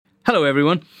Hello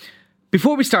everyone.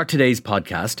 Before we start today's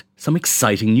podcast, some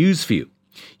exciting news for you.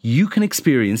 You can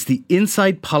experience the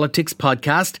Inside Politics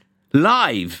podcast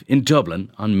live in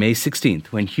Dublin on May 16th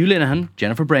when Hugh Linehan,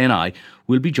 Jennifer Bray and I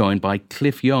will be joined by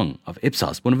Cliff Young of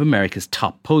Ipsos, one of America's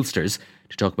top pollsters,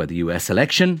 to talk about the US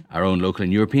election, our own local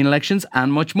and European elections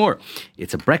and much more.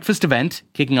 It's a breakfast event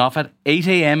kicking off at 8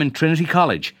 a.m. in Trinity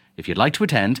College. If you'd like to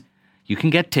attend, you can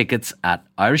get tickets at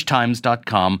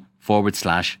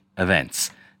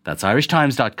irishtimes.com/events. That's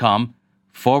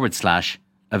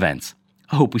irishtimes.com/events.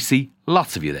 I hope we see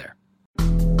lots of you there.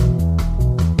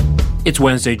 It's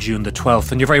Wednesday, June the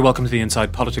 12th, and you're very welcome to the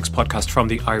Inside Politics podcast from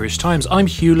the Irish Times. I'm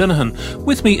Hugh Linehan.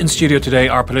 With me in studio today,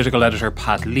 our political editor,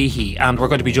 Pat Leahy, and we're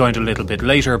going to be joined a little bit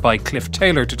later by Cliff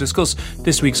Taylor to discuss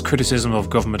this week's criticism of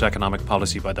government economic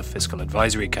policy by the Fiscal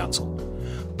Advisory Council.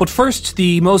 But first,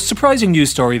 the most surprising news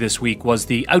story this week was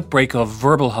the outbreak of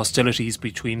verbal hostilities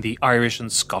between the Irish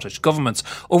and Scottish governments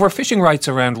over fishing rights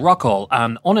around Rockall,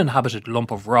 an uninhabited lump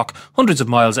of rock hundreds of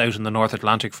miles out in the North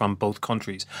Atlantic from both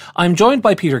countries. I'm joined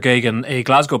by Peter Geoghegan, a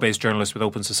Glasgow-based journalist with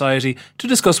Open Society, to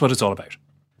discuss what it's all about.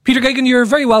 Peter Geoghegan, you're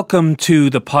very welcome to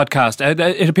the podcast.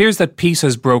 It appears that peace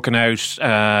has broken out,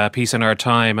 peace in our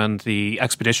time, and the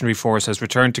Expeditionary Force has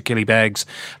returned to Killybegs,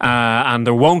 and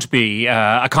there won't be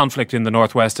a conflict in the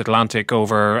Northwest Atlantic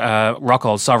over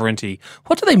Rockall's sovereignty.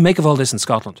 What do they make of all this in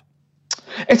Scotland?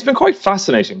 It's been quite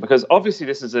fascinating because obviously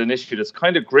this is an issue that's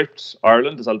kind of gripped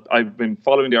Ireland. As I've been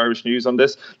following the Irish news on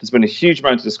this. There's been a huge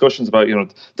amount of discussions about,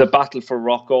 the battle for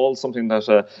Rockall, something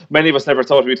that many of us never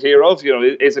thought we'd hear of.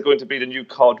 Is it going to be the new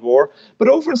Cod War? But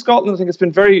over in Scotland, I think it's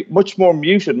been much more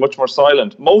muted, much more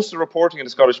silent. Most of the reporting in the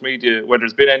Scottish media, where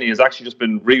there's been any, has actually just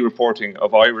been re-reporting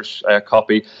of Irish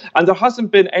copy. And there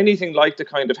hasn't been anything like the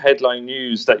kind of headline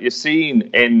news that you've seen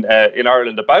in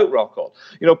Ireland about Rockall.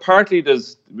 Partly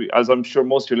there's, as I'm sure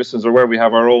most of your listeners are aware, we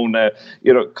have our own,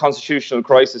 constitutional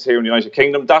crisis here in the United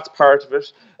Kingdom. That's part of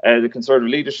it. The Conservative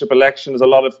leadership election is a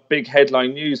lot of big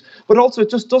headline news, but also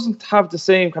it just doesn't have the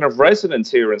same kind of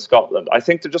resonance here in Scotland. I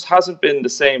think there just hasn't been the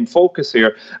same focus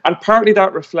here, and partly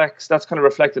that's kind of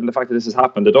reflected in the fact that this has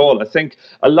happened at all. I think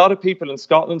a lot of people in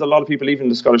Scotland, a lot of people even in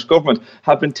the Scottish government,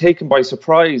 have been taken by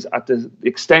surprise at the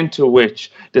extent to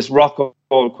which this Rockall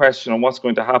question on what's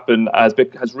going to happen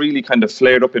has really kind of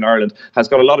flared up in Ireland, has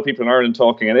got a lot of people in Ireland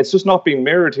talking, and it's just not being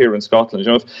mirrored here in Scotland.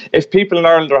 If people in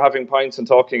Ireland are having pints and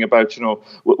talking about,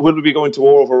 will we be going to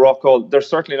war over Rockall, they're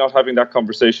certainly not having that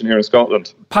conversation here in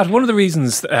Scotland. Pat, one of the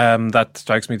reasons that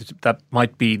strikes me that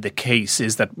might be the case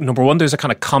is that, number one, there's a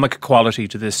kind of comic quality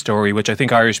to this story, which I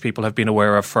think Irish people have been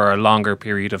aware of for a longer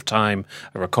period of time.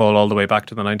 I recall all the way back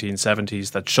to the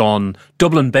 1970s that Sean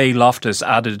Dublin Bay Loftus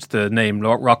added the name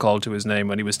Rockall to his name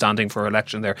when he was standing for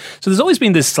election there. So there's always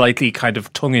been this slightly kind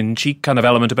of tongue-in-cheek kind of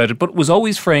element about it, but it was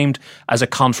always framed as a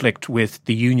conflict with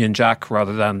the Union Jack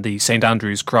rather than the St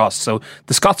Andrew's Cross. So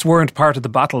the Scots weren't part of the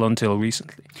battle until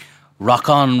recently. Rock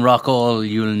on, Rockall,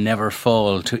 you'll never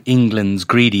fall to England's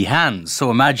greedy hands.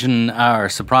 So imagine our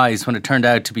surprise when it turned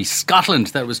out to be Scotland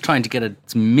that was trying to get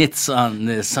its mitts on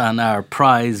this, on our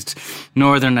prized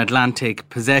Northern Atlantic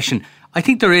possession. I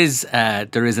think there is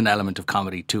an element of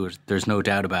comedy to it. There's no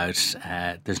doubt about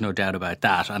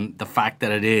that, and the fact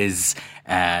that it is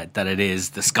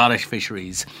the Scottish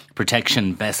fisheries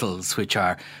protection vessels which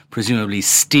are presumably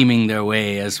steaming their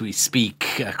way as we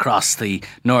speak across the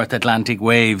North Atlantic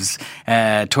waves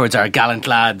towards our gallant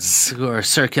lads who are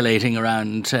circulating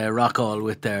around Rockall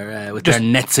with their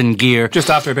nets and gear. Just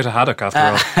after a bit of haddock, after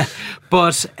all.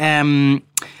 But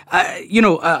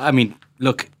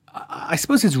look. I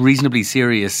suppose it's reasonably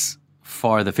serious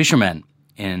for the fishermen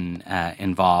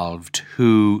involved,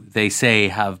 who they say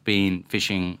have been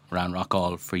fishing around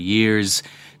Rockall for years.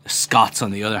 The Scots,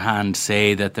 on the other hand,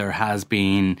 say that there has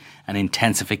been an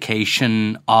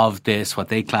intensification of this, what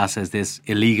they class as this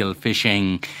illegal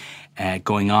fishing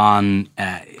going on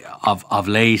of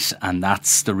late, and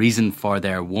that's the reason for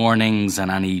their warnings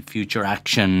and any future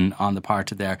action on the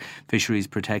part of their fisheries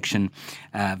protection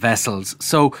vessels.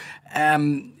 So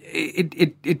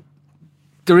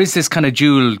there is this kind of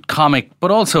dual comic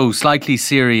but also slightly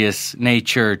serious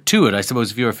nature to it. I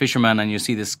suppose if you're a fisherman and you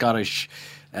see the Scottish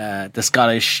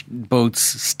boats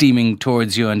steaming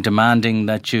towards you and demanding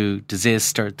that you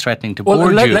desist or threatening to board you,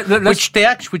 which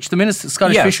the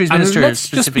Scottish Fisheries Minister let's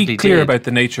specifically just be clear did. about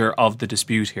the nature of the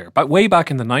dispute here. But way back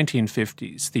in the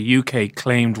 1950s, the UK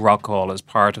claimed Rockall as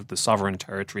part of the sovereign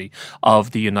territory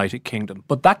of the United Kingdom.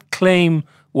 But that claim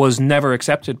was never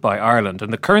accepted by Ireland.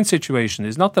 And the current situation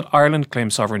is not that Ireland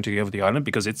claims sovereignty over the island,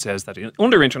 because it says that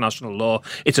under international law,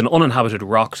 it's an uninhabited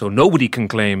rock, so nobody can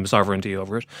claim sovereignty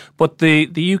over it. But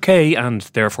the UK, and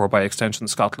therefore by extension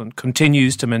Scotland,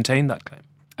 continues to maintain that claim.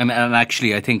 And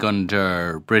actually, I think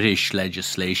under British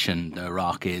legislation, the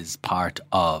Rock is part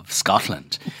of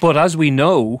Scotland. But as we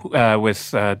know,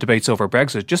 with debates over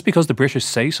Brexit, just because the British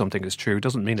say something is true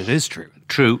doesn't mean it is true.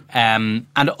 True. And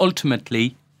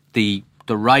ultimately, the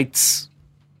rights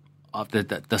of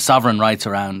the sovereign rights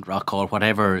around Rockall,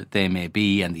 whatever they may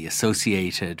be, and the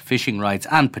associated fishing rights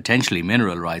and potentially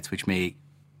mineral rights, which may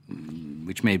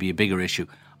be a bigger issue,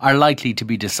 are likely to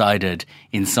be decided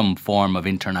in some form of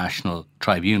international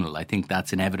tribunal. I think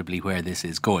that's inevitably where this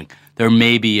is going. There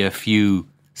may be a few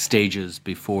stages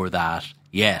before that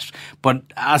yet, but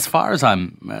as far as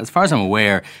I'm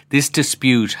aware, this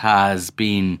dispute has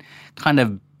been kind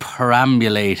of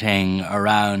perambulating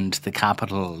around the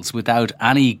capitals without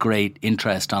any great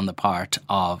interest on the part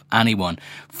of anyone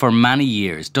for many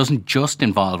years. Doesn't just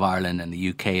involve Ireland and the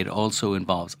UK, it also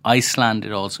involves Iceland,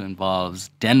 it also involves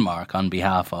Denmark on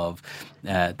behalf of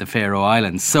the Faroe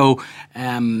Islands. So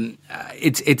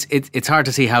it's hard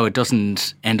to see how it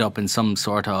doesn't end up in some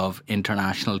sort of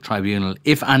international tribunal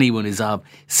if anyone is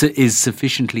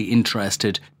sufficiently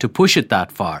interested to push it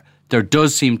that far. There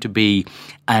does seem to be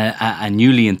a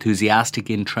newly enthusiastic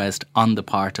interest on the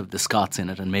part of the Scots in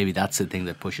it, and maybe that's the thing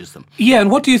that pushes them. Yeah, and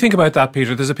what do you think about that,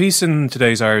 Peter? There's a piece in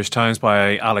today's Irish Times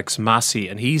by Alex Massey,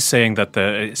 and he's saying that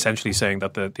essentially saying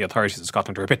that the authorities in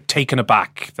Scotland are a bit taken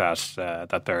aback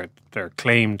that their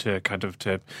claim to kind of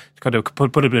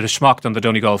put a bit of schmuck on the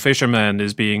Donegal fishermen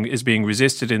is being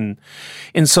resisted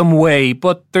in some way.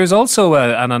 But there's also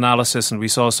an analysis, and we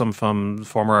saw some from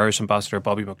former Irish Ambassador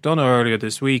Bobby McDonough earlier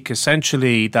this week,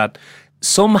 essentially that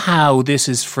somehow this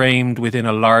is framed within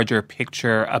a larger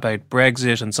picture about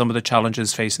Brexit and some of the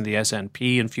challenges facing the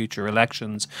SNP in future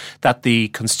elections, that the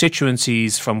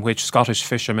constituencies from which Scottish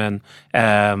fishermen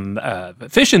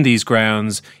fish in these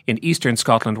grounds in eastern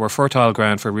Scotland were fertile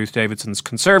ground for Ruth Davidson's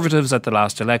Conservatives at the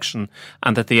last election,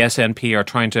 and that the SNP are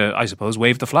trying to, I suppose,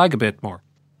 wave the flag a bit more.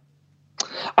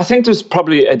 I think there's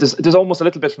probably there's almost a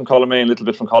little bit from column A and a little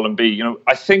bit from column B. You know,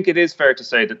 I think it is fair to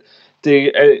say that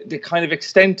the kind of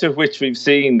extent to which we've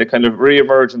seen the kind of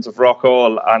re-emergence of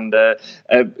Rockall and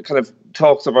kind of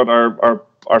talks about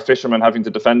our fishermen having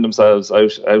to defend themselves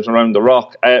out around the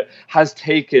Rock has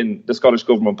taken the Scottish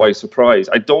government by surprise.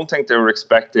 I don't think they were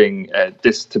expecting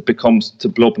this to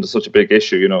blow up into such a big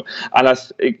issue, you know.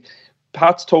 And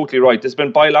Pat's totally right. There's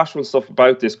been bilateral stuff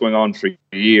about this going on for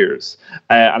years.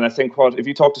 And I think if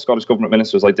you talk to Scottish government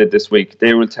ministers, I did this week,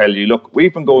 they will tell you, look,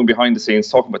 we've been going behind the scenes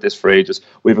talking about this for ages.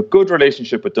 We have a good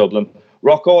relationship with Dublin.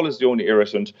 Rockall is the only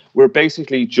irritant. We're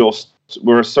basically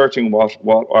we're asserting what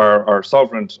our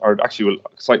sovereign, or actually,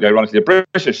 slightly ironically, the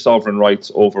British sovereign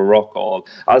rights over Rockall,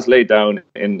 as laid down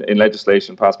in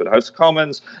legislation passed by the House of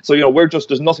Commons. So, you know,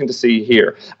 there's nothing to see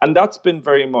here. And that's been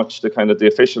very much the kind of the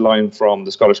official line from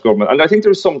the Scottish government. And I think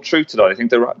there's some truth to that. I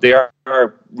think they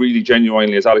are really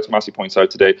genuinely, as Alex Massey points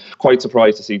out today, quite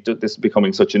surprised to see this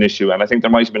becoming such an issue. And I think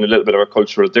there might have been a little bit of a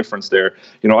cultural difference there.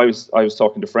 You know, I was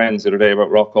talking to friends the other day about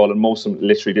Rockall, and most of them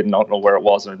literally did not know where it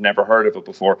was and had never heard of it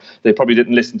before. They probably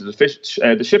didn't listen to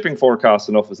the shipping forecast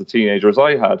enough as a teenager as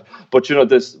I had. But, you know,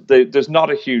 there's not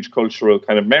a huge cultural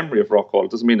kind of memory of Rockall.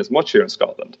 It doesn't mean as much here in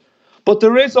Scotland. But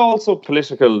there is also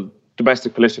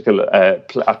domestic political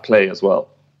at play as well.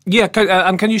 Yeah,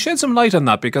 and can you shed some light on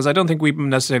that? Because I don't think we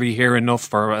necessarily hear enough,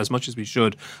 for as much as we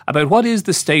should, about what is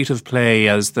the state of play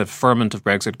as the ferment of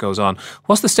Brexit goes on.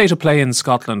 What's the state of play in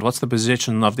Scotland? What's the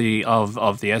position of the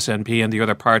SNP and the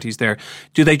other parties there?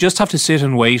 Do they just have to sit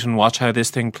and wait and watch how this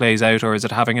thing plays out, or is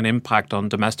it having an impact on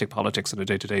domestic politics on a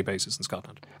day-to-day basis in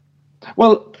Scotland?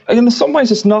 Well, in some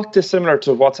ways, it's not dissimilar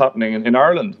to what's happening in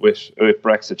Ireland with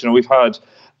Brexit. You know, we've had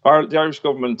the Irish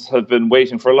government have been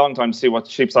waiting for a long time to see what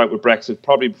shapes out with Brexit,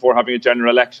 probably before having a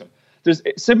general election. There's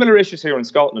similar issues here in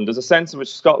Scotland. There's a sense in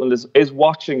which Scotland is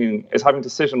watching and is having to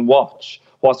sit and watch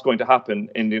what's going to happen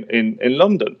in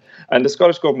London. And the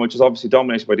Scottish government, which is obviously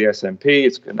dominated by the SNP,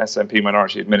 it's an SNP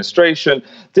minority administration,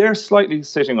 they're slightly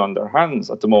sitting on their hands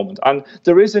at the moment. And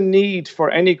there is a need for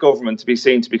any government to be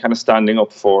seen to be kind of standing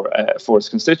up for its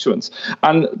constituents.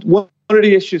 And one of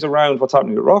the issues around what's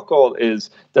happening at Rockall is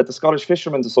that the Scottish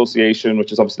Fishermen's Association,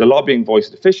 which is obviously the lobbying voice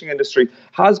of the fishing industry,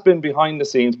 has been behind the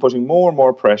scenes putting more and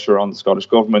more pressure on the Scottish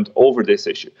government over this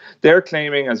issue. They're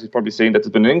claiming, as you've probably seen, that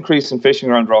there's been an increase in fishing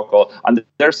around Rockall, and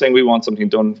they're saying we want something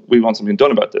done. We want something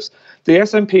done about this. The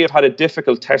SNP have had a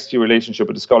difficult, testy relationship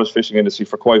with the Scottish fishing industry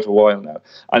for quite a while now,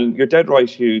 and you're dead right,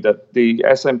 Hugh, that the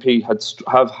SNP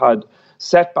have had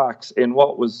setbacks in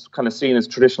what was kind of seen as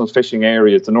traditional fishing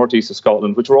areas, the northeast of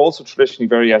Scotland, which were also traditionally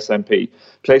very SNP.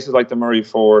 Places like the Murray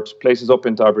Fort, places up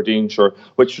into Aberdeenshire,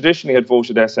 which traditionally had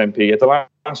voted SNP, at the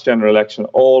last general election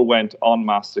all went en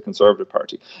masse to the Conservative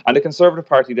Party. And the Conservative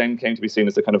Party then came to be seen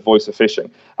as the kind of voice of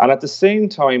fishing. And at the same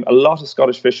time, a lot of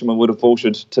Scottish fishermen would have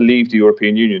voted to leave the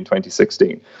European Union in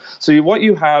 2016. So what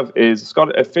you have is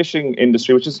a fishing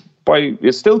industry which is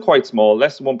still quite small,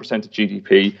 less than 1% of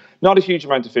GDP, not a huge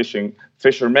amount of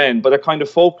fishermen, but a kind of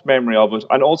folk memory of it,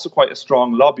 and also quite a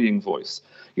strong lobbying voice.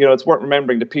 It's worth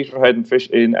remembering that Peterhead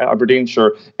in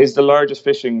Aberdeenshire is the largest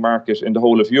fishing market in the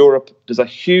whole of Europe. There's a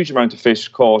huge amount of fish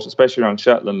caught, especially around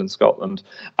Shetland and Scotland,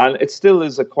 and it still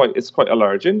is quite a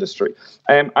large industry.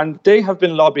 And they have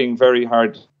been lobbying very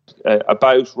hard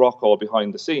about Rockall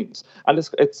behind the scenes. And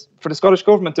it's for the Scottish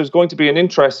Government, there's going to be an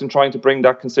interest in trying to bring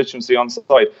that constituency on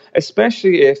side,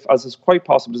 especially if, as is quite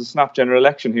possible, there's a snap general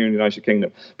election here in the United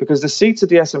Kingdom, because the seats that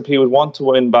the SNP would want to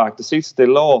win back, the seats that they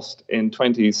lost in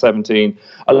 2017,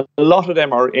 a lot of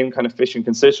them are in kind of fishing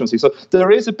constituency. So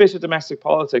there is a bit of domestic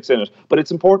politics in it, but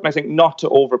it's important, I think, not to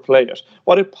overplay it.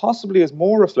 What it possibly is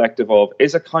more reflective of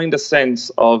is a kind of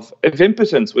sense of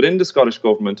impotence within the Scottish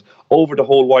Government over the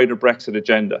whole wider Brexit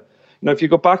agenda. Now, if you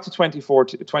go back to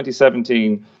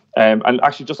 2017, and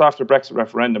actually just after the Brexit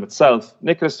referendum itself,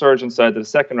 Nicola Sturgeon said that a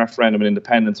second referendum on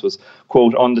independence was,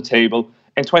 quote, on the table.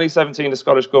 In 2017, the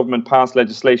Scottish Government passed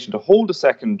legislation to hold a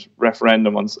second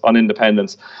referendum on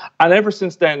independence. And ever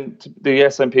since then, the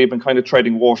SNP have been kind of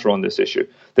treading water on this issue.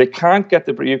 They can't get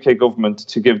the UK government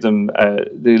to give them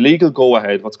the legal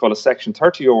go-ahead, what's called a Section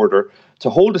 30 order, to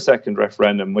hold a second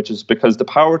referendum, which is because the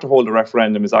power to hold a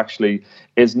referendum is a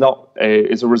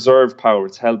reserved power.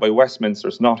 It's held by Westminster.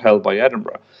 It's not held by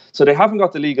Edinburgh. So they haven't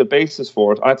got the legal basis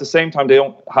for it. And at the same time, they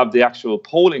don't have the actual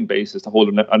polling basis to hold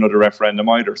another referendum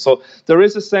either. So there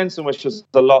is a sense in which there's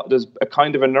a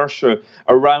kind of inertia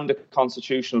around the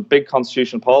big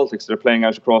constitutional politics that are playing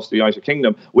out across the United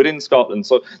Kingdom within Scotland.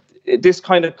 So this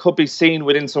kind of could be seen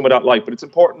within some of that light, but it's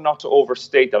important not to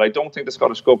overstate that. I don't think the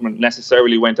Scottish Government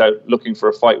necessarily went out looking for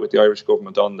a fight with the Irish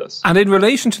Government on this. And in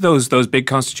relation to those big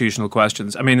constitutional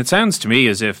questions, I mean, it sounds to me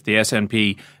as if the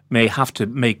SNP may have to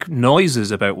make noises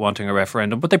about wanting a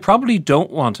referendum, but they probably don't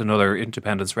want another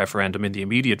independence referendum in the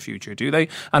immediate future, do they?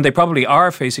 And they probably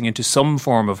are facing into some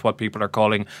form of what people are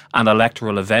calling an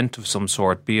electoral event of some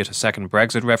sort, be it a second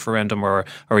Brexit referendum or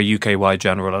a UK-wide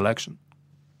general election.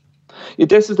 Yeah,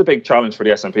 this is the big challenge for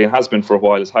the SNP, and has been for a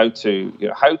while, is how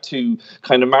to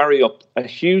kind of marry up a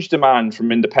huge demand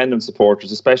from independent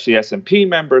supporters, especially SNP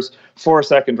members, for a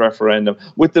second referendum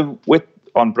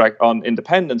on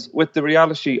independence, with the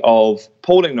reality of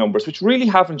polling numbers, which really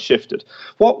haven't shifted.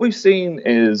 What we've seen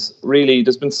is really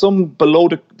there's been some below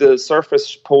the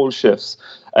surface poll shifts,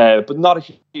 but not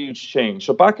a huge change.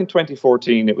 So back in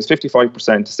 2014, it was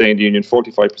 55% to stay in the Union,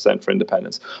 45% for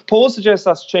independence. Polls suggest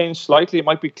that's changed slightly. It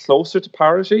might be closer to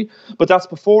parity, but that's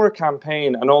before a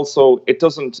campaign, and also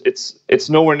it's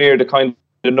nowhere near the kind of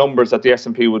the numbers that the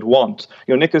SNP would want.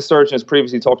 Nicola Sturgeon has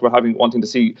previously talked about wanting to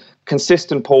see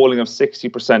consistent polling of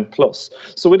 60% plus.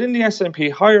 So within the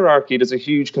SNP hierarchy, there's a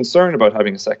huge concern about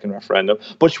having a second referendum.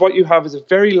 But what you have is a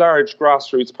very large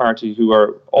grassroots party who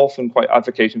are often quite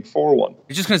advocating for one. I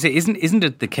was just going to say, isn't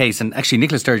it the case? And actually,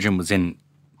 Nicola Sturgeon was in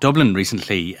Dublin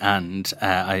recently, and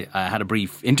I had a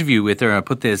brief interview with her. I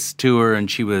put this to her,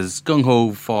 and she was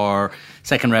gung-ho for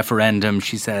second referendum.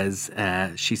 She says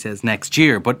next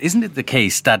year. But isn't it the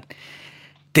case that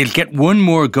they'll get one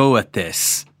more go at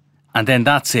this, and then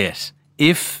that's it?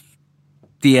 If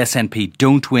the SNP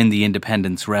don't win the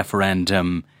independence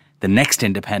referendum, the next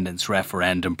independence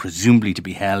referendum, presumably to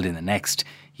be held in the next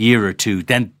year or two,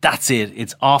 then that's it.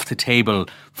 It's off the table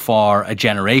for a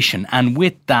generation. And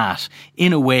with that,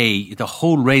 in a way, the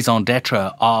whole raison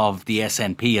d'etre of the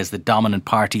SNP as the dominant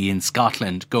party in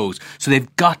Scotland goes. So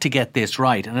they've got to get this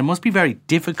right. And it must be very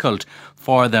difficult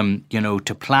for them,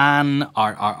 to plan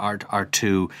or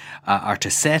to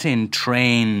set in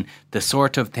train the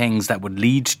sort of things that would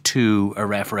lead to a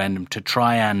referendum, to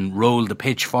try and roll the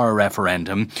pitch for a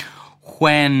referendum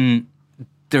when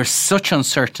there's such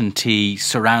uncertainty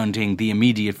surrounding the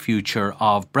immediate future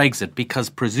of Brexit, because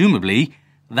presumably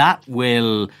that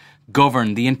will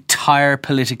govern the entire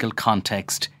political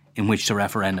context in which the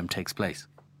referendum takes place.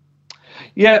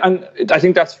 Yeah, and I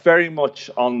think that's very much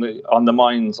on the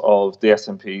minds of the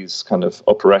SNP's kind of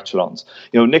upper echelons.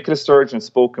 Nicola Sturgeon has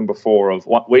spoken before of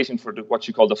waiting for what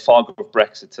she called the fog of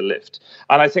Brexit to lift.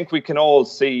 And I think we can all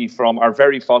see from our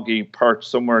very foggy perch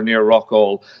somewhere near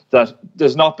Rockall that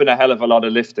there's not been a hell of a lot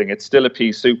of lifting. It's still a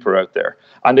pea super out there.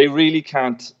 And they really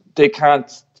can't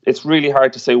it's really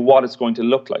hard to say what it's going to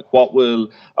look like. What will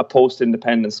a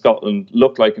post-independent Scotland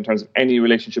look like in terms of any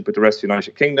relationship with the rest of the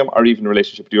United Kingdom or even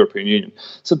relationship with the European Union?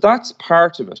 So that's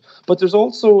part of it. But there's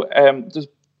also there's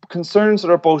concerns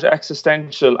that are both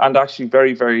existential and actually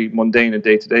very, very mundane and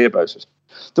day-to-day about it.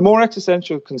 The more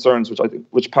existential concerns,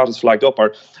 which Pat has flagged up,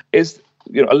 is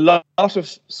a lot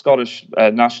of Scottish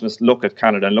nationalists look at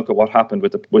Canada and look at what happened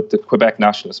with the Quebec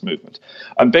nationalist movement.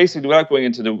 And basically, without going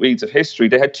into the weeds of history,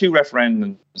 they had two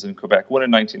referendums in Quebec, one in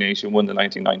 1980 and one in the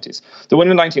 1990s. The one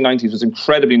in the 1990s was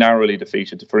incredibly narrowly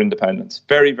defeated for independence,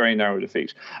 very, very narrow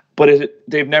defeat. But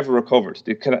they've never recovered.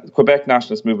 The Quebec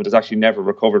nationalist movement has actually never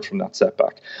recovered from that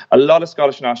setback. A lot of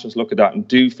Scottish nationalists look at that and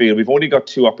do feel we've only got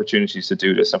two opportunities to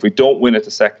do this. If we don't win it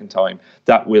the second time,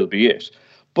 that will be it.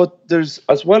 But there's,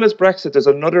 as well as Brexit, there's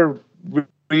another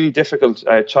really difficult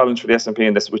challenge for the SNP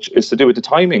in this, which is to do with the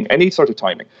timing, any sort of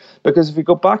timing. Because if we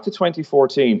go back to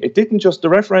 2014, it didn't just, the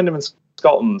referendum in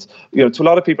Scotland, to a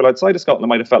lot of people outside of Scotland, it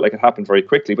might have felt like it happened very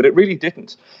quickly, but it really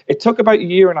didn't. It took about a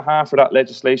year and a half for that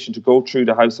legislation to go through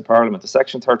the House of Parliament, the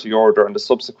Section 30 order and the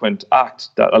subsequent act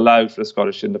that allowed for the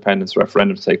Scottish independence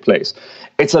referendum to take place.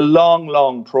 It's a long,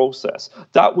 long process.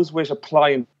 That was with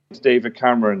applying David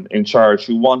Cameron in charge,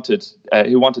 who wanted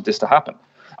this to happen,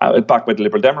 backed by the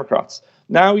Liberal Democrats.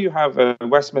 Now you have a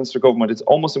Westminster government. It's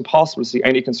almost impossible to see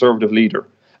any Conservative leader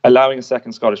allowing a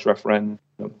second Scottish referendum.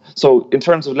 So in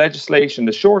terms of legislation,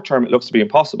 the short term, it looks to be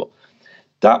impossible.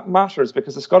 That matters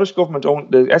because the Scottish government,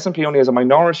 the SNP only has a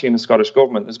minority in the Scottish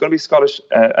government. There's going to be Scottish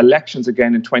elections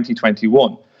again in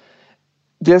 2021.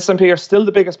 The SNP are still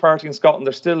the biggest party in Scotland.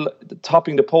 They're still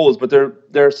topping the polls, but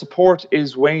their support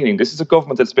is waning. This is a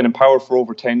government that's been in power for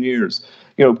over 10 years.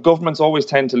 Governments always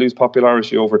tend to lose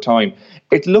popularity over time.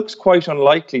 It looks quite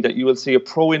unlikely that you will see a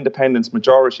pro-independence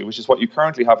majority, which is what you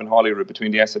currently have in Holyrood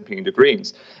between the SNP and the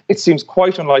Greens. It seems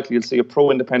quite unlikely you'll see a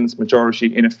pro-independence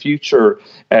majority in a future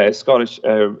Scottish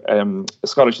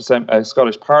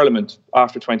Parliament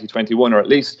after 2021, or at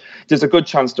least there's a good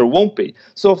chance there won't be.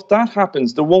 So if that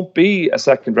happens, there won't be a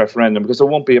second referendum because there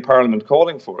won't be a Parliament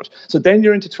calling for it. So then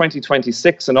you're into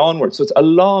 2026 and onwards. So it's a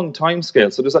long time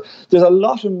scale. So there's a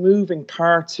lot of moving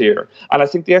parts here, and I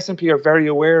think the SNP are very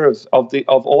aware of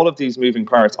all of these moving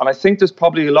parts. And I think there's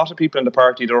probably a lot of people in the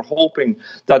party that are hoping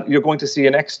that you're going to see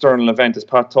an external event, as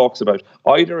Pat talks about,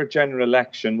 either a general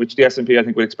election, which the SNP I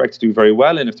think would expect to do very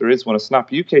well in if there is one, a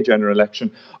snap UK general election,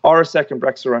 or a second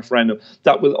Brexit referendum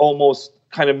that will almost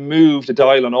kind of move the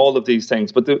dial on all of these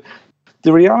things. But the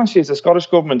reality is the Scottish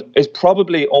government is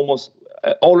probably almost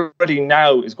already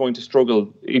now is going to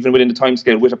struggle, even within the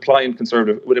timescale, with applying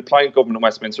government in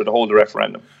Westminster to hold a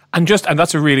referendum. And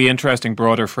that's a really interesting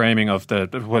broader framing of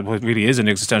what really is an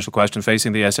existential question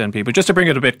facing the SNP. But just to bring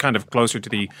it a bit kind of closer to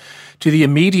the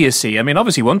immediacy, I mean,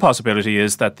 obviously one possibility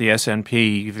is that the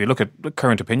SNP, if you look at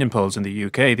current opinion polls in the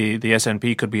UK, the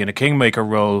SNP could be in a kingmaker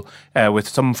role with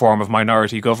some form of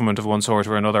minority government of one sort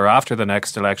or another after the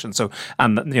next election. So,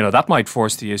 and that might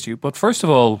force the issue. But first of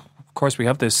all, of course, we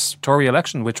have this Tory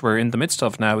election, which we're in the midst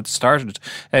of now. It's started.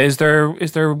 Is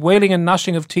there wailing and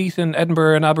gnashing of teeth in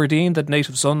Edinburgh and Aberdeen that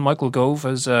native son Michael Gove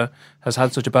has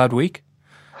had such a bad week?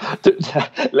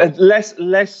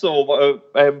 Less so.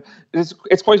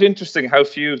 It's quite interesting how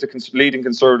few of the leading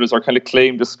Conservatives are kind of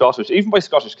claimed as Scottish, even by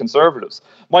Scottish Conservatives.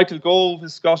 Michael Gove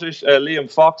is Scottish. Liam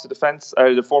Fox,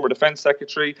 the former Defence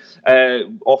Secretary,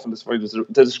 often the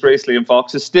disgraced Liam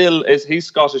Fox, he's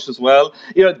Scottish as well.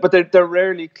 But they're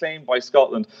rarely claimed by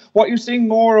Scotland. What you're seeing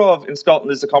more of in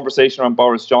Scotland is the conversation around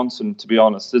Boris Johnson. To be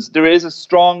honest, there is a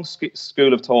strong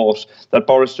school of thought that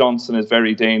Boris Johnson is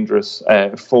very dangerous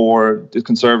for the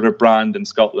Conservative brand in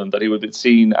Scotland, that he would be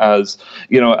seen as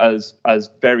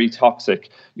very toxic.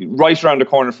 Right around the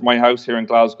corner from my house here in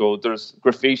Glasgow, there's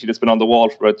graffiti that's been on the wall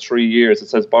for about 3 years. It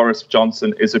says Boris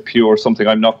Johnson is a pure something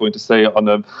I'm not going to say on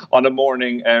a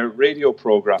morning radio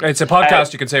programme. It's a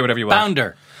podcast, you can say whatever you want.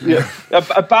 Bounder. Yeah,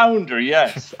 a bounder,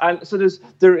 yes. And so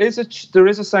there is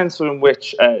a sense in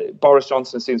which Boris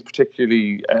Johnson seems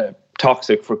particularly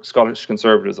toxic for Scottish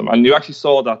conservatism. And you actually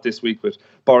saw that this week with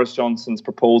Boris Johnson's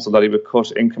proposal that he would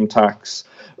cut income tax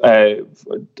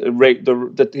rate,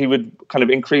 that he would kind of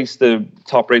increase the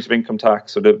top rate of income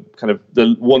tax, or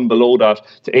the one below that,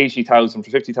 to 80,000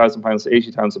 from £50,000 to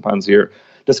 £80,000 a year.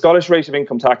 The Scottish rate of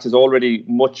income tax is already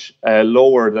much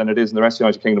lower than it is in the rest of the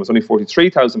United Kingdom. It's only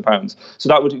 £43,000. So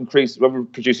that would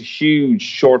produce a huge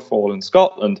shortfall in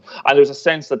Scotland. And there's a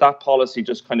sense that policy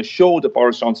just kind of showed that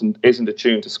Boris Johnson isn't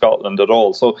attuned to Scotland at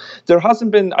all. So there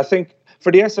hasn't been, I think,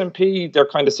 for the SNP, they're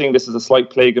kind of seeing this as a slight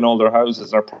plague in all their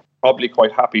houses, and are probably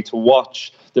quite happy to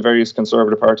watch the various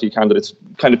Conservative Party candidates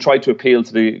kind of try to appeal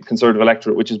to the Conservative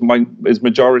electorate, which is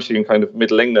majority in kind of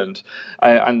Middle England,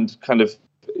 and kind of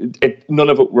none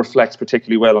of it reflects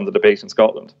particularly well on the debate in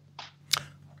Scotland.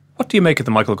 What do you make of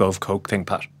the Michael Gove Coke thing,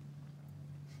 Pat?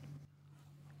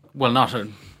 Well, not a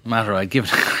matter I give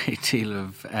it a great deal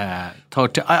of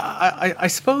thought to. I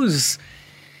suppose,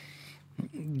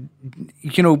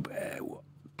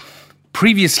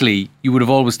 previously you would have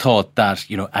always thought that,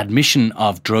 admission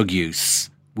of drug use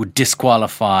would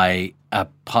disqualify a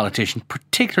politician,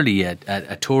 particularly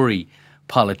a Tory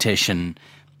politician.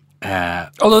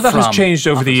 Although that has changed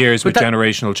over the years with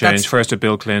generational change, first with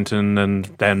Bill Clinton and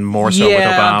then more so with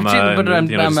Obama. But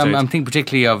I'm thinking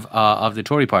particularly of the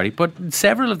Tory party. But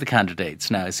several of the candidates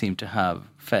now seem to have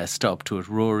fessed up to it.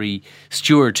 Rory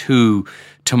Stewart, who,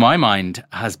 to my mind,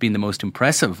 has been the most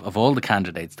impressive of all the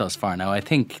candidates thus far. Now, I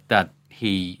think that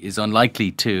he's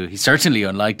certainly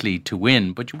unlikely to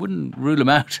win, but you wouldn't rule him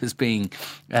out as being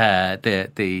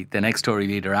the next Tory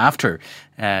leader after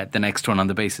the next one on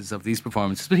the basis of these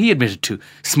performances. But he admitted to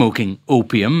smoking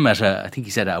opium at I think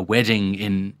he said a wedding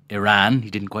in Iran. He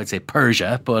didn't quite say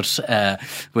Persia, but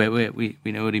we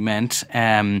know what he meant.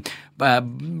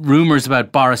 Rumours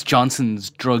about Boris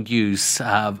Johnson's drug use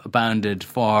have abounded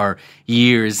for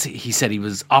years. He said he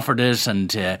was offered it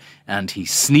and he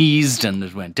sneezed and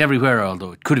it went everywhere,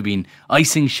 although it could have been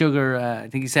icing sugar, I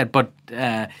think he said. But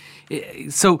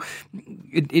so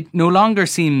it no longer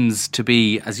seems to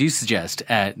be, as you suggest,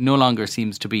 no longer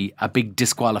seems to be a big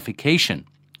disqualification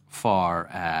for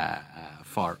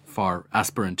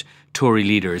aspirant Tory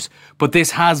leaders. But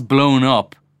this has blown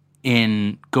up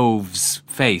in Gove's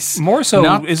face. More so,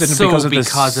 not is it so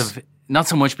because of not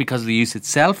so much because of the use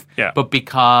itself, yeah, but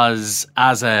because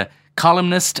as a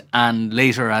columnist and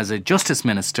later as a justice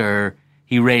minister,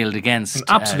 he railed against an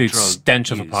absolute drug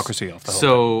stench of use. hypocrisy off the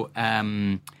whole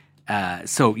thing.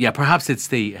 So perhaps it's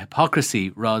the hypocrisy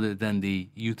rather than the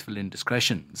youthful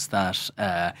indiscretions that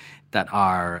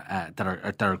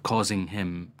are causing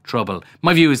him trouble.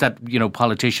 My view is that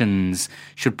politicians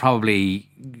should probably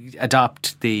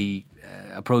adopt the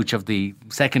approach of the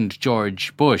second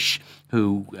George Bush,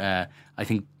 who I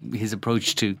think his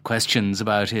approach to questions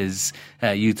about his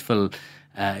youthful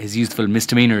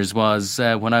misdemeanors was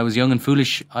when I was young and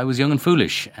foolish, I was young and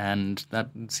foolish, and that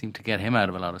seemed to get him out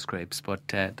of a lot of scrapes, but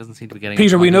it doesn't seem to be getting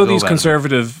Peter, we know these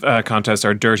Conservative contests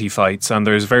are dirty fights, and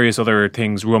there's various other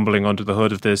things rumbling under the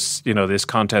hood of this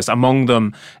contest. Among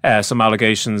them, some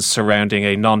allegations surrounding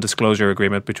a non-disclosure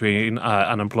agreement between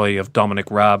an employee of Dominic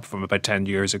Raab from about 10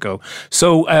 years ago.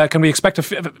 So can we expect a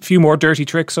few more dirty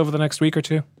tricks over the next week or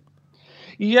two?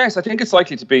 Yes, I think it's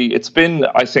likely to be. It's been,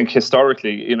 I think,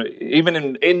 historically, even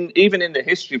in the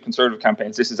history of Conservative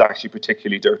campaigns, this is actually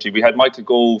particularly dirty. We had Michael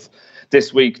Gove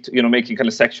this week, making kind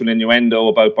of sexual innuendo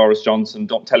about Boris Johnson,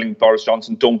 telling Boris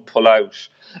Johnson don't pull out,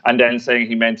 and then saying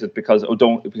he meant it because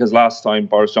last time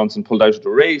Boris Johnson pulled out of the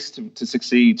race to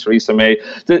succeed Theresa May.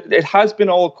 It has been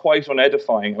all quite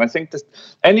unedifying, and I think that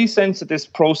any sense that this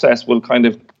process will kind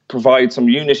of provide some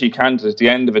unity candidate at the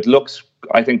end of it looks,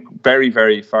 I think, very,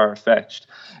 very far-fetched.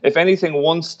 If anything,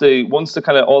 once the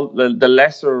kind of all the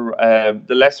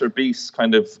lesser beasts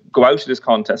kind of go out of this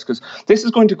contest, because this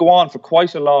is going to go on for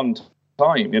quite a long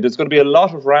time. There's going to be a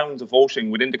lot of rounds of voting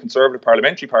within the Conservative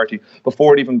Parliamentary Party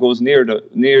before it even goes near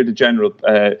the general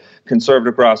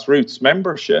Conservative grassroots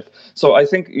membership. So I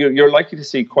think you're likely to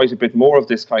see quite a bit more of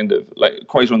this kind of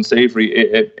quite unsavoury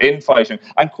infighting,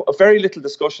 and very little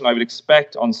discussion I would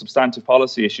expect on substantive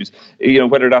policy issues.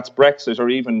 Whether that's Brexit or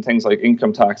even things like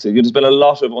income tax. There's been a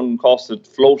lot of uncosted,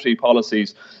 floaty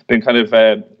policies being kind of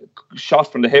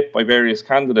shot from the hip by various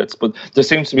candidates, but there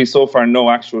seems to be so far no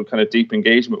actual kind of deep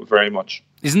engagement with very much.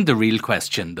 Isn't the real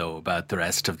question, though, about the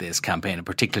rest of this campaign, and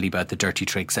particularly about the dirty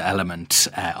tricks element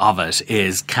of it,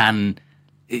 is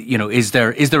is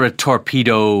there a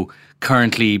torpedo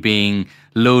currently being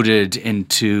loaded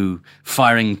into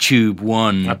firing tube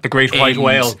 1 at the Great White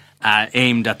Whale,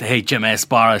 aimed at the HMS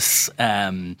Boris?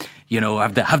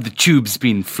 Have the tubes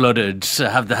been flooded?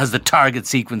 Has the target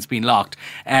sequence been locked?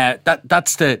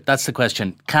 That's the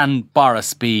question. Can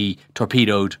Boris be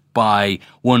torpedoed by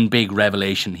one big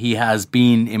revelation? He has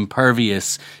been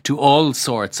impervious to all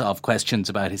sorts of questions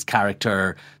about his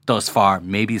character thus far.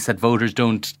 Maybe it's that voters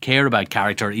don't care about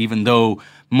character, even though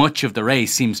much of the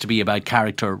race seems to be about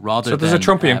character rather than So there's a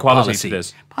Trumpian quality policy. to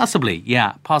this. Possibly,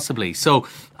 yeah, possibly. So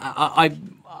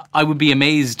I would be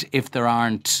amazed if there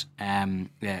aren't,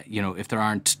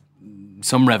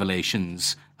 some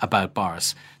revelations about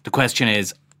Boris. The question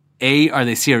is, A, are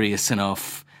they serious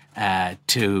enough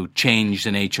to change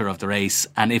the nature of the race?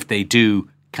 And if they do,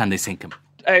 can they sink him?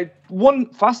 One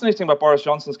fascinating thing about Boris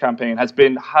Johnson's campaign has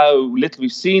been how little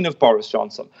we've seen of Boris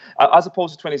Johnson, as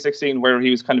opposed to 2016, where he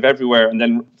was kind of everywhere and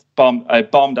then bombed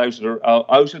out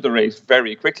of the race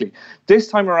very quickly. This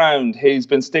time around, he's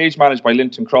been stage managed by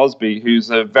Lynton Crosby, who's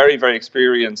a very, very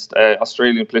experienced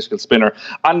Australian political spinner.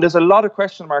 And there's a lot of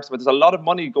question marks about. There's a lot of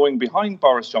money going behind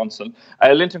Boris Johnson.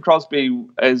 Lynton Crosby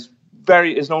is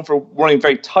known for running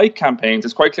very tight campaigns.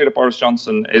 It's quite clear that Boris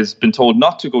Johnson has been told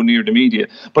not to go near the media.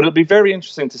 But it'll be very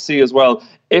interesting to see as well,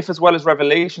 if as well as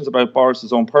revelations about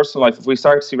Boris's own personal life, if we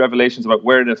start to see revelations about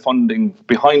where the funding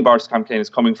behind Boris' campaign is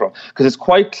coming from. Because it's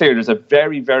quite clear there's a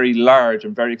very, very large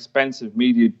and very expensive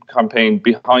media campaign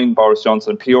behind Boris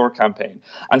Johnson, PR campaign.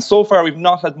 And so far, we've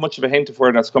not had much of a hint of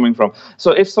where that's coming from.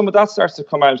 So if some of that starts to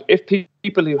come out, if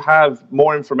people who have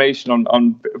more information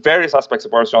on various aspects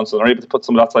of Boris Johnson are able to put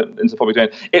some of that into the public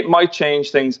domain, it might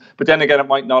change things. But then again, it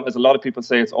might not. As a lot of people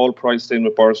say, it's all priced in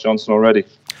with Boris Johnson already.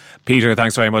 Peter,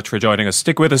 thanks very much for joining us.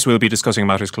 Stick with us. We'll be discussing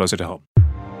matters closer to home.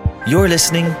 You're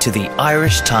listening to the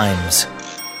Irish Times.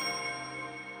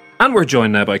 And we're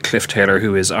joined now by Cliff Taylor,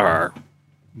 who is our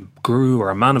guru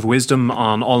or a man of wisdom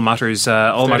on all matters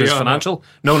financial,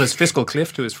 known as Fiscal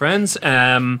Cliff to his friends.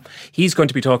 He's going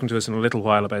to be talking to us in a little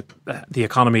while about the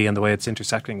economy and the way it's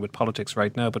intersecting with politics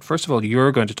right now. But first of all,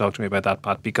 you're going to talk to me about that,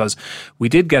 Pat, because we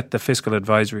did get the Fiscal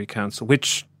Advisory Council,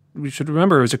 which we should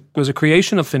remember was a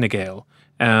creation of Fine Gael,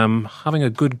 having a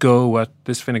good go at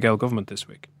this Fine Gael government this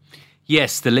week.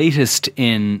 Yes, the latest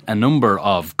in a number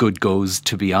of good goes,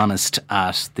 to be honest,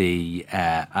 at the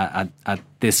at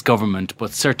this government,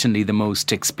 but certainly the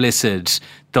most explicit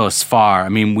thus far. I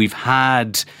mean, we've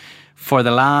had, for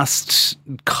the last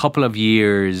couple of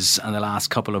years and the last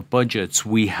couple of budgets,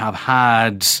 we have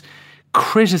had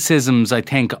criticisms, I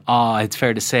think, it's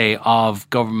fair to say, of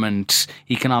government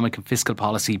economic and fiscal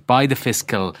policy by the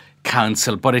Fiscal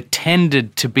Council, but it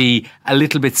tended to be a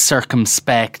little bit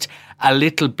circumspect, a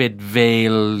little bit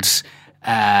veiled,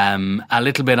 a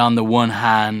little bit on the one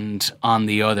hand, on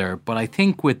the other. But I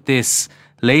think with this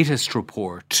latest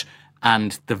report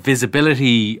and the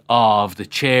visibility of the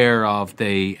chair of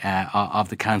the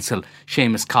council,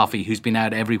 Seamus Coffey, who's been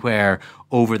out everywhere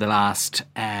over the last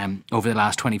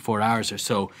 24 hours or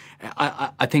so,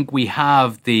 I think we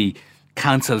have the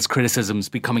council's criticisms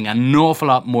becoming an awful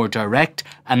lot more direct,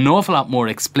 an awful lot more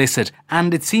explicit,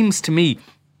 and it seems to me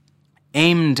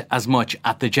aimed as much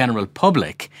at the general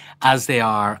public as they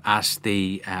are at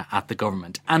the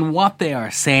government. And what they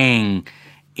are saying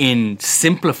in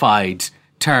simplified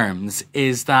terms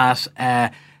is that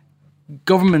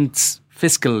government's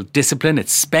fiscal discipline,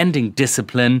 its spending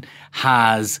discipline,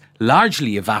 has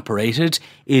largely evaporated.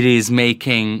 It is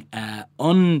making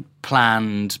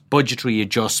unplanned budgetary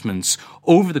adjustments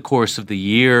over the course of the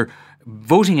year,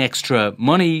 voting extra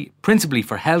money, principally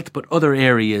for health, but other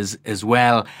areas as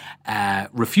well,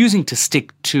 refusing to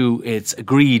stick to its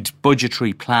agreed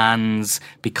budgetary plans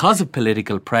because of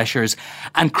political pressures.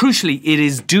 And crucially, it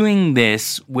is doing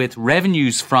this with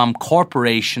revenues from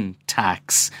corporation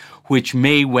tax, which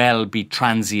may well be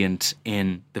transient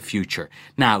in the future.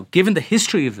 Now, given the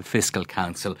history of the Fiscal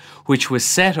Council, which was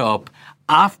set up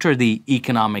after the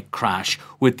economic crash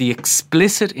with the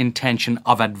explicit intention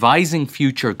of advising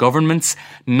future governments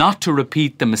not to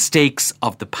repeat the mistakes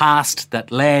of the past that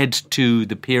led to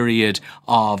the period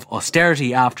of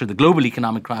austerity after the global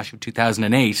economic crash of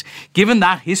 2008, given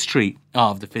that history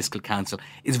of the Fiscal Council,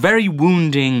 it's very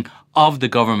wounding of the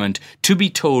government to be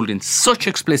told in such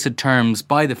explicit terms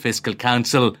by the Fiscal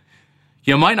Council,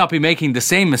 you might not be making the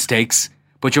same mistakes,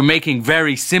 but you're making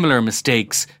very similar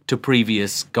mistakes to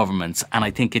previous governments. And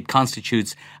I think it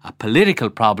constitutes a political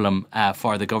problem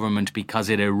for the government because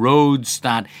it erodes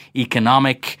that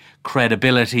economic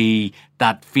credibility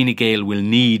that Fine Gael will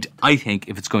need, I think,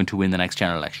 if it's going to win the next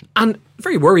general election. And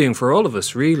very worrying for all of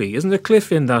us, really, isn't it,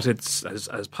 Cliff, in that it's,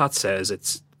 as Pat says,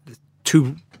 it's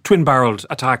twin-barreled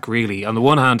attack, really. On the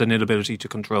one hand, an inability to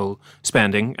control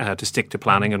spending, to stick to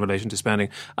planning in relation to spending,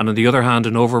 and on the other hand,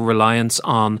 an over-reliance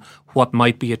on what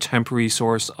might be a temporary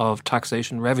source of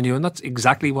taxation revenue, and that's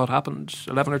exactly what happened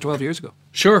 11 or 12 years ago.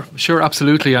 Sure,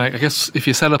 absolutely. I guess if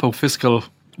you set up a fiscal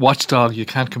watchdog, you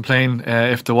can't complain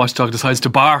if the watchdog decides to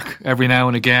bark every now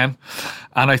and again.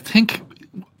 And I think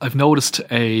I've noticed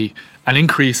an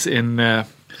increase in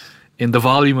the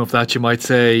volume of that, you might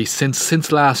say,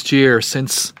 since last year,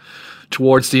 since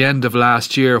towards the end of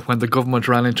last year when the government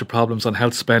ran into problems on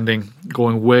health spending,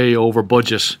 going way over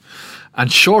budget. And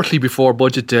shortly before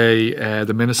Budget Day,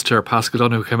 the Minister, Pascal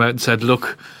Donoghue, came out and said,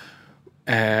 look,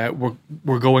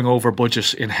 we're going over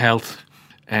budget in health.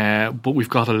 but we've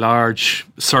got a large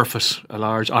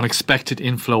unexpected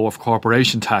inflow of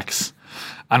corporation tax.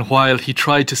 And while he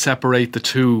tried to separate the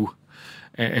two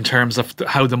in terms of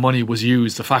how the money was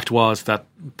used, the fact was that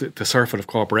the surfeit of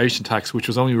corporation tax, which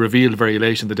was only revealed very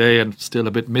late in the day and still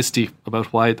a bit misty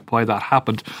about why that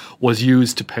happened, was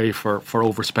used to pay for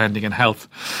overspending in health.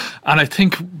 And I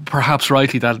think perhaps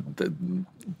rightly that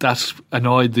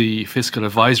annoyed the Fiscal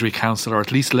Advisory Council, or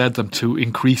at least led them to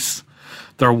increase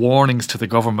their warnings to the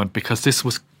government, because this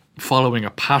was following a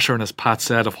pattern, as Pat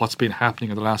said, of what's been happening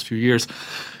in the last few years.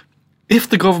 If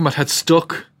the government had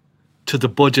stuck to the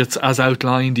budgets as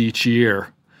outlined each year,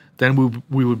 then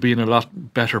we would be in a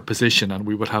lot better position and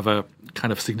we would have a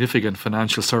kind of significant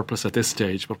financial surplus at this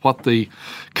stage. But what the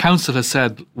council has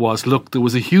said was, look, there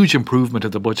was a huge improvement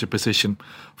in the budget position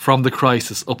from the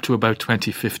crisis up to about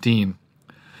 2015.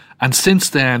 And since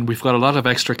then, we've got a lot of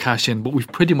extra cash in, but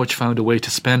we've pretty much found a way to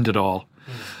spend it all.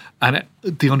 And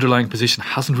the underlying position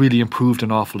hasn't really improved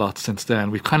an awful lot since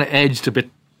then. We've kind of edged a bit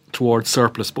towards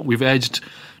surplus, but we've edged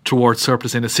towards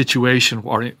surplus in a situation,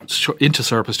 or into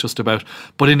surplus just about,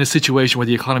 but in a situation where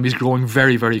the economy is growing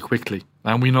very, very quickly.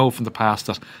 And we know from the past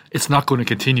that it's not going to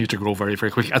continue to grow very,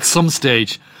 very quickly. At some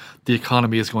stage, the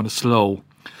economy is going to slow.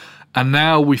 And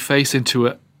now we face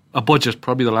into a budget,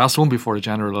 probably the last one before a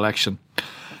general election.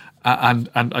 And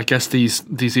I guess these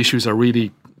issues are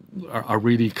really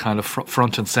kind of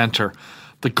front and centre.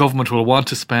 The government will want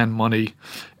to spend money.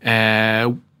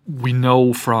 We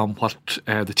know from what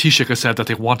the Taoiseach has said that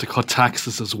they want to cut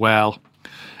taxes as well.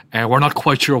 We're not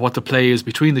quite sure what the play is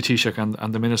between the Taoiseach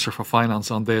and the Minister for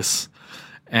Finance on this.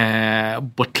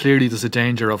 But clearly there's a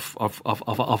danger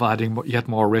of adding yet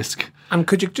more risk. And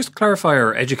could you just clarify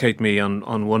or educate me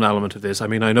on one element of this? I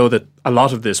mean, I know that a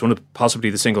lot of this, possibly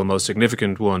the single most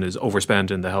significant one, is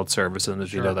overspend in the health service, and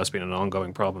as you know, that's been an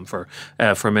ongoing problem for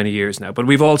many years now. But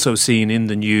we've also seen in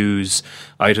the news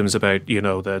items about, you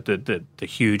know, the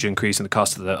huge increase in the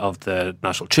cost of the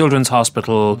National Children's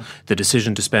Hospital, the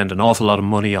decision to spend an awful lot of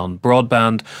money on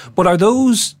broadband. But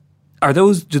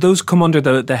do those come under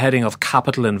the heading of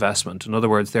capital investment? In other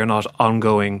words, they're not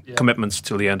ongoing commitments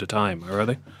till the end of time, or are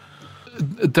they?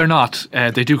 They're not.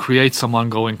 They do create some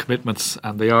ongoing commitments,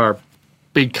 and they are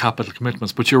big capital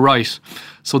commitments. But you're right.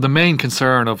 So the main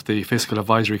concern of the Fiscal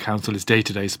Advisory Council is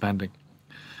day-to-day spending.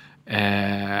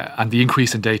 And the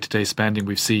increase in day-to-day spending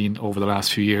we've seen over the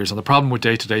last few years. And the problem with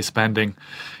day-to-day spending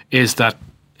is that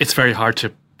it's very hard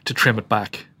to trim it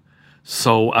back.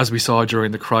 So as we saw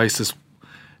during the crisis,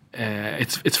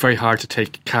 it's very hard to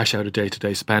take cash out of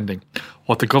day-to-day spending.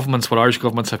 What Irish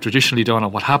governments have traditionally done,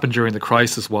 and what happened during the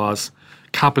crisis, was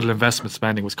capital investment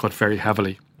spending was cut very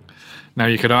heavily. Now,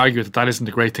 you could argue that isn't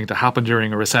a great thing to happen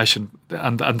during a recession,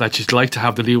 and that you'd like to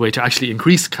have the leeway to actually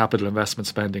increase capital investment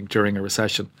spending during a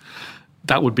recession.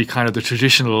 That would be kind of the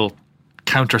traditional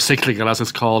counter-cyclical, as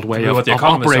it's called, way of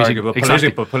operating.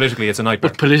 Argue, but politically it's a nightmare.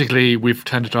 But politically, we've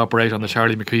tended to operate on the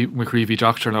Charlie McCreevy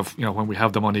doctrine of, you know, when we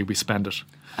have the money, we spend it.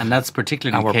 And that's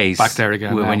particularly the case back there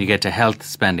again when you get to health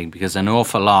spending, because an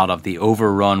awful lot of the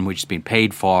overrun which has been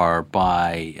paid for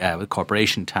by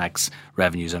corporation tax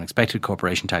revenues, unexpected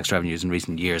corporation tax revenues in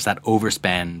recent years, that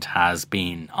overspend has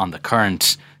been on the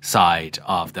current side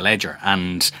of the ledger.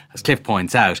 And as Cliff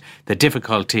points out, the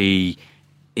difficulty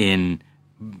in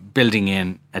building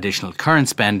in additional current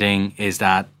spending is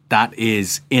that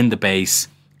is in the base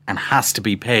and has to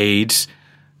be paid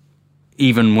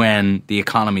even when the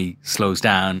economy slows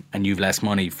down and you've less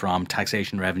money from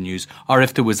taxation revenues, or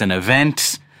if there was an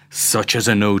event such as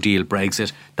a no-deal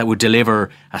Brexit that would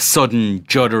deliver a sudden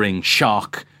juddering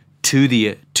shock to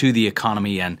the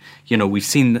economy. And, you know, we've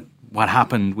seen what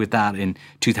happened with that in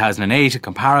 2008, a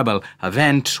comparable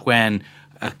event when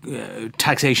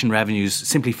taxation revenues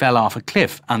simply fell off a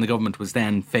cliff, and the government was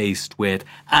then faced with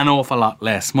an awful lot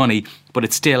less money, but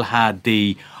it still had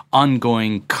the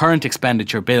ongoing current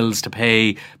expenditure bills to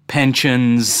pay,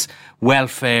 pensions,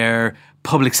 welfare,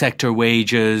 public sector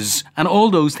wages, and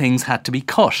all those things had to be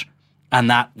cut. And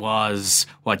that was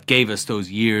what gave us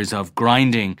those years of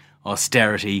grinding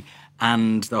austerity.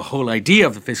 And the whole idea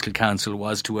of the Fiscal Council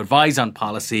was to advise on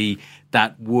policy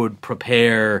that would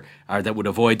prepare, or that would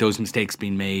avoid those mistakes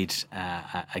being made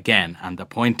again. And the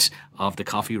point of the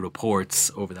Coffey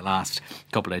reports over the last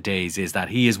couple of days is that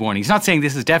he is warning. He's not saying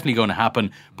this is definitely going to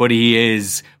happen, but he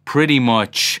is pretty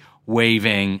much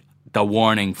waving the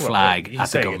warning flag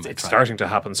at the government. It's starting to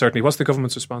happen, certainly. What's the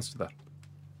government's response to that?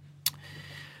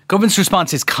 Government's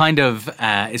response is kind of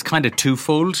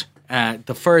twofold.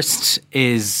 The first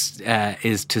is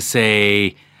to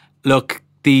say, look,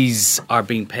 these are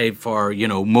being paid for, you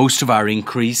know, most of our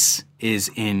increase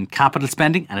is in capital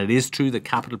spending, and it is true that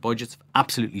capital budgets have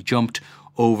absolutely jumped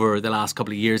over the last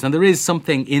couple of years. And there is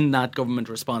something in that government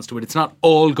response to it. It's not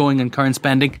all going on current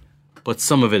spending, but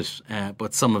some of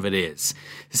it is.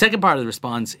 The second part of the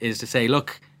response is to say,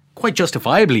 look, quite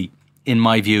justifiably, in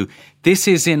my view, this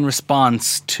is in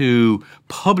response to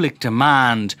public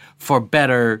demand for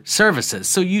better services.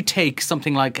 So you take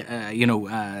something like,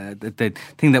 the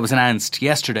thing that was announced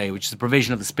yesterday, which is the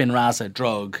provision of the Spinraza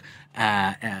drug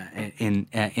in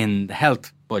the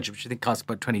health budget, which I think costs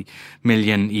about 20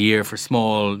 million a year for a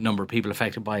small number of people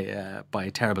affected by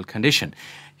a terrible condition.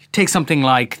 You take something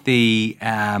like the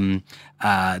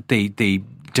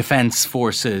Defence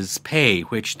Forces pay,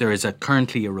 which there is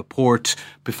currently a report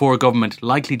before government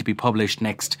likely to be published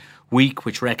next week,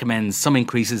 which recommends some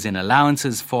increases in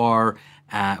allowances for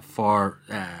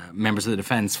members of the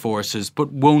Defence Forces,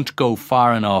 but won't go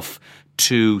far enough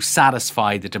to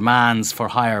satisfy the demands for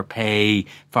higher pay,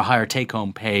 for higher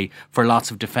take-home pay for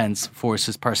lots of Defence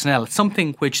Forces personnel. It's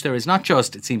something which there is not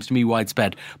just, it seems to me,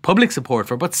 widespread public support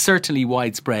for, but certainly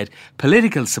widespread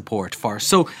political support for.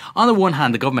 So on the one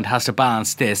hand, the government has to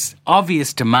balance this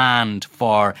obvious demand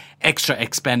for extra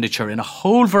expenditure in a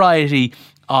whole variety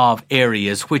of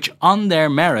areas which on their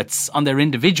merits, on their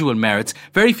individual merits,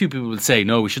 very few people will say,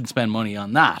 no, we shouldn't spend money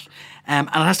on that. And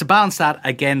it has to balance that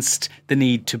against the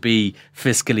need to be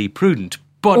fiscally prudent.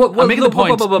 But I'm making the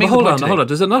point. Hold on.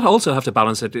 Does it not also have to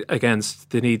balance it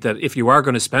against the need that if you are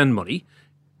going to spend money,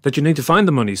 that you need to find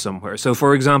the money somewhere? So,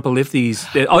 for example, if these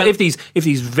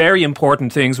very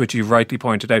important things, which you've rightly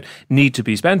pointed out, need to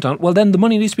be spent on, well, then the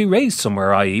money needs to be raised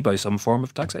somewhere, i.e., by some form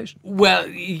of taxation. Well,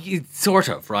 sort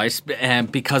of, right?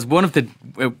 Because one of the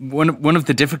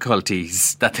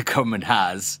difficulties that the government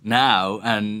has now,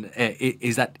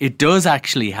 is that it does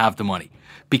actually have the money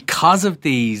because of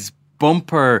these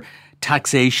bumper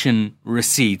taxation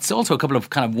receipts. Also a couple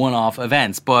of kind of one-off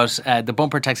events, but the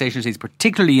bumper taxation receipts,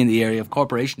 particularly in the area of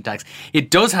corporation tax, it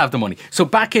does have the money. So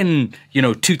back in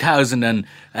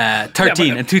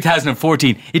 2013 and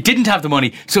 2014, it didn't have the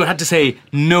money, so it had to say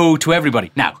no to everybody.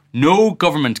 Now, no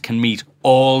government can meet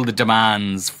all the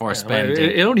demands for spending.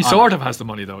 It only sort of has the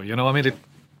money, though. It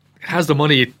has the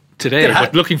money today,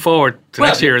 but looking forward to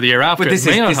next year or the year after, it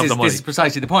may not have the money. This is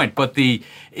precisely the point. But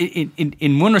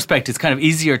in one respect, it's kind of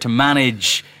easier to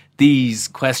manage these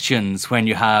questions when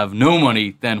you have no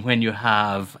money than when you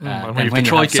have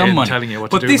some money. Telling you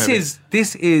what but to do, this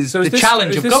is the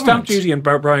challenge of government. Is this stamp duty and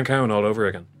Brian Cowen all over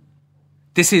again?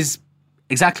 This is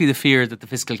exactly the fear that the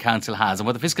Fiscal Council has. And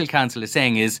what the Fiscal Council is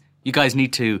saying is, you guys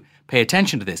need to pay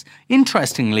attention to this.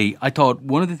 Interestingly, I thought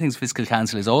one of the things Fiscal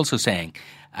Council is also saying,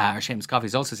 or Seamus Coffey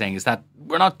is also saying, is that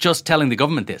we're not just telling the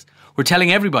government this. We're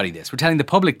telling everybody this. We're telling the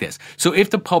public this. So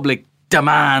if the public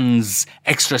demands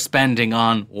extra spending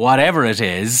on whatever it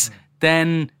is,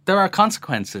 then there are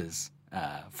consequences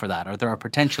for that, or there are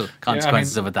potential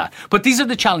consequences of that. But these are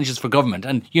the challenges for government.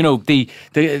 And,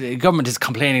 the government is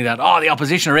complaining that, the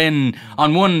opposition are in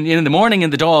the morning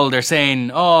in the Dáil, they're saying,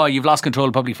 you've lost control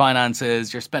of public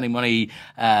finances, you're spending money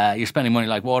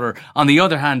like water. On the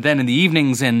other hand, then in the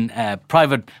evenings in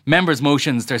private members'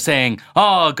 motions, they're saying,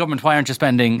 government, why aren't you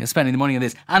spending the money on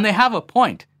this? And they have a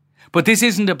point. But this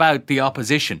isn't about the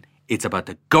opposition. It's about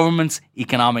the government's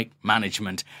economic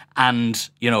management. And,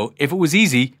 if it was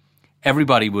easy,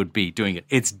 everybody would be doing it.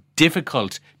 It's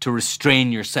difficult to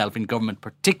restrain yourself in government,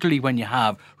 particularly when you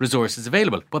have resources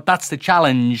available. But that's the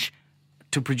challenge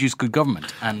to produce good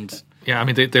government. And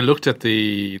they looked at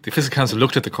the Fiscal Council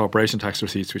looked at the corporation tax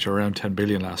receipts, which are around 10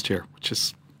 billion last year, which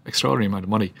is an extraordinary amount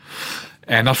of money.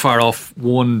 And not far off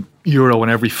 €1 in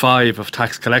every 5 of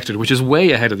tax collected, which is way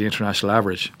ahead of the international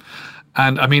average.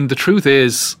 And the truth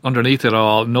is, underneath it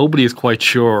all, nobody is quite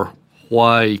sure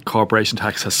why corporation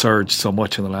tax has surged so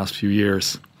much in the last few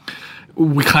years.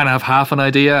 We kind of have half an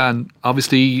idea, and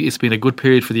obviously it's been a good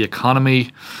period for the economy,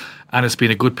 and it's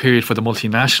been a good period for the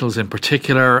multinationals in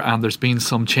particular, and there's been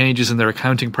some changes in their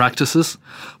accounting practices,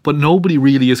 but nobody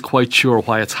really is quite sure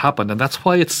why it's happened, and that's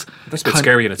why it's... That's a bit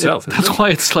scary in itself. That's why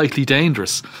it's slightly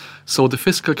dangerous. So the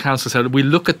Fiscal Council said, we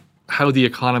look at how the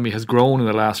economy has grown in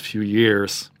the last few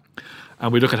years,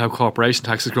 and we look at how corporation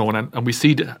tax has grown, and we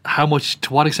see how much,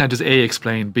 to what extent does A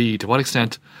explain B? To what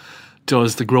extent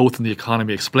does the growth in the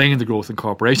economy explain the growth in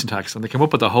corporation tax? And they came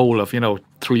up with a whole of,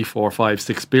 3, 4, 5,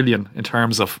 6 billion in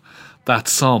terms of that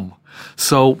sum.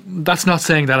 So that's not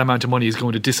saying that amount of money is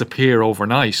going to disappear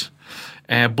overnight,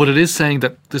 but it is saying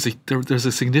that there's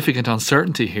a significant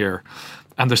uncertainty here.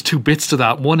 And there's two bits to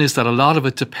that. One is that a lot of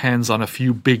it depends on a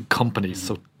few big companies.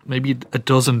 So maybe a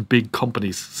dozen big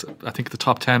companies. I think the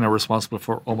top 10 are responsible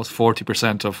for almost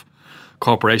 40% of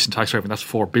corporation tax revenue. That's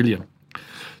 4 billion.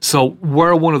 So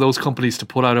we're one of those companies to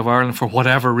pull out of Ireland for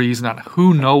whatever reason, and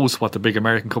who knows what the big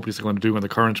American companies are going to do in the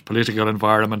current political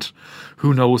environment.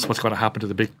 Who knows what's going to happen to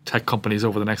the big tech companies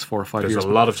over the next 4 or 5 years. There's a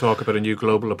lot of talk about a new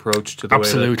global approach to the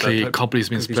absolutely way that companies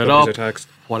being split up,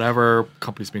 whatever,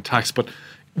 companies being taxed. But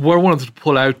we're one of them to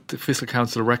pull out. The Fiscal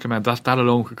Council recommend that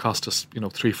alone could cost us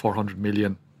 300-400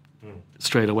 million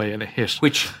straight away in a hit.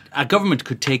 Which a government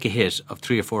could take a hit of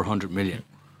 300 or 400 million.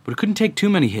 But it couldn't take too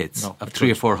many hits of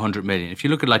 300 or 400 million. If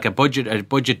you look at like a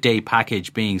budget day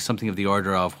package being something of the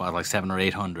order of like 700 or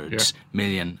 800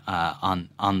 million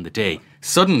on the day,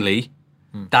 suddenly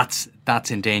that's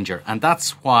in danger, and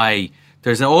that's why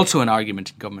there's also an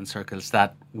argument in government circles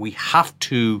that we have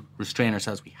to restrain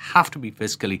ourselves. We have to be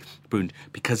fiscally prudent,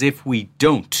 because if we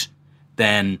don't,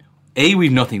 then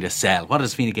we've nothing to sell. What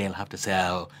does Fine Gael have to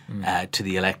sell to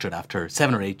the electorate after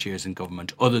 7 or 8 years in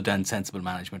government, other than sensible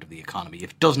management of the economy?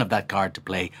 If it doesn't have that card to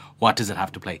play, what does it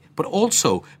have to play? But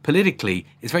also, politically,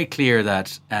 it's very clear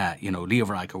that Leo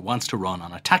Varadkar wants to run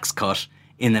on a tax cut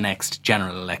in the next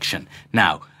general election.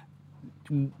 Now,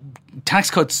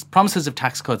 promises of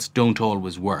tax cuts don't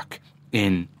always work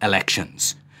in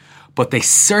elections, but they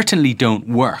certainly don't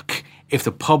work if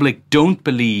the public don't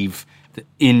believe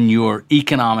in your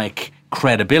economic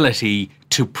credibility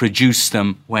to produce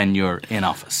them when you're in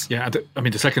office. Yeah,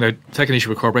 the second issue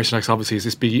with corporation tax obviously is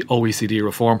this big OECD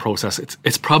reform process.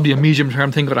 It's probably a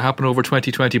medium-term thing going to happen over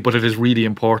 2020, but it is really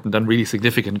important and really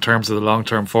significant in terms of the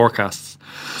long-term forecasts.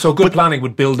 So good planning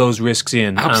would build those risks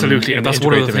in. Absolutely, and that's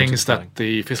one of the things that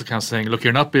the Fiscal Council is saying, look,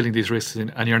 you're not building these risks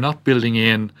in, and you're not building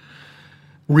in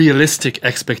realistic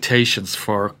expectations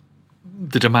for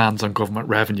the demands on government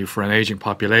revenue for an ageing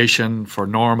population, for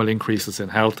normal increases in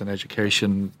health and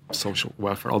education, social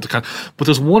welfare, all the kind. But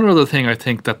there's one other thing I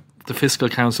think that the Fiscal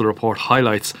Council report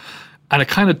highlights, and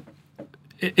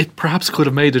it perhaps could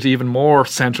have made it even more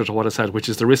central to what it said, which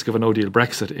is the risk of a no-deal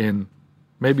Brexit in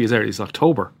maybe as early as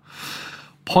October,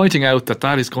 pointing out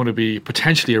that is going to be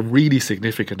potentially a really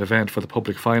significant event for the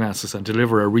public finances and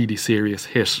deliver a really serious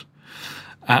hit,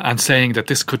 and saying that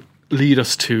this could lead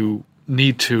us to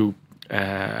need to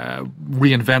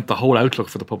reinvent the whole outlook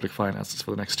for the public finances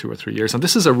for the next 2 or 3 years. And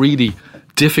this is a really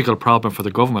difficult problem for the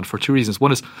government for two reasons.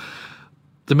 One is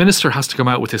the minister has to come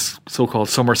out with this so-called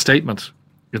summer statement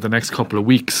in the next couple of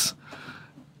weeks,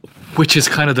 which is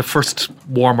kind of the first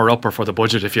warmer-upper for the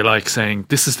budget, if you like, saying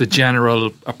this is the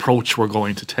general approach we're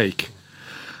going to take.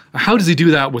 How does he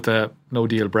do that with a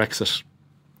no-deal Brexit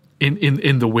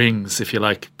in the wings, if you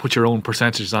like? Put your own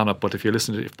percentages on it, but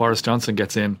if Boris Johnson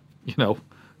gets in,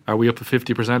 are we up at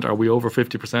 50%? Are we over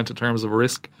 50% in terms of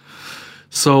risk?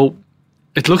 So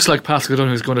it looks like Pascal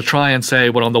Donoghue is going to try and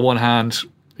say, well, on the one hand,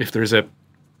 if there's a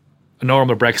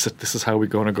normal Brexit, this is how we're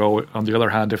going to go. On the other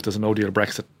hand, if there's a no-deal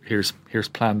Brexit, here's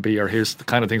plan B, or here's the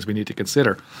kind of things we need to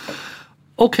consider.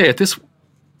 Okay, at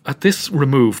this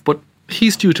remove, but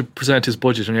he's due to present his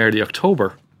budget in early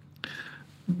October.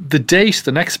 The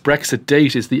next Brexit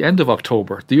date is the end of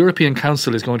October. The European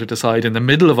Council is going to decide in the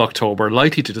middle of October,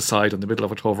 likely to decide in the middle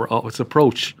of October, its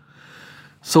approach.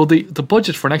 So the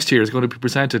budget for next year is going to be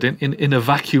presented in a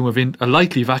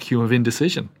likely vacuum of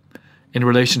indecision in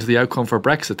relation to the outcome for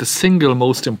Brexit, the single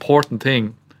most important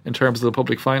thing in terms of the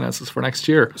public finances for next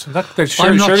year. So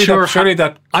surely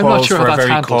that calls for a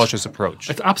very cautious approach.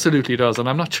 It absolutely does, and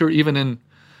I'm not sure even in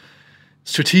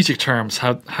strategic terms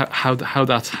how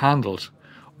that's handled.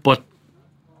 But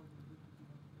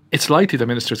it's likely the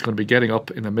minister is going to be getting up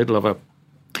in the middle of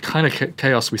the kind of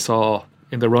chaos we saw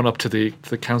in the run-up to the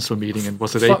council meeting in,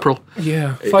 was it April?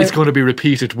 Yeah. It's going to be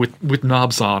repeated with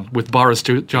knobs on, with Boris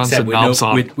Johnson knobs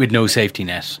on. With no safety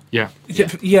net.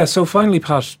 Yeah, so finally,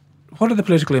 Pat, what are the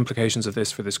political implications of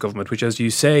this for this government, which, as you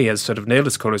say, has sort of nailed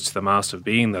its colours to the mast of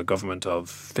being the government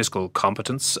of fiscal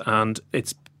competence, and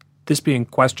it's this being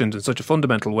questioned in such a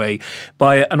fundamental way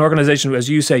by an organisation, as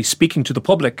you say, speaking to the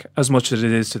public as much as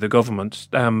it is to the government.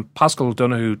 Pascal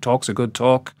Donoghue talks a good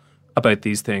talk about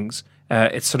these things.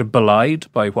 It's sort of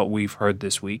belied by what we've heard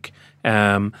this week.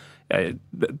 Cliff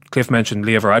mentioned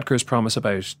Leo Varadkar's promise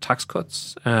about tax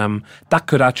cuts. That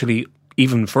could actually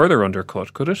even further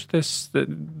undercut, could it?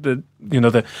 The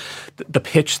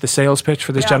pitch, the sales pitch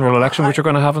for this general election, which we're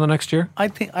going to have in the next year. I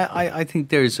think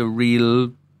there's a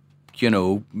real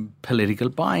political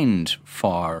bind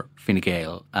for Fine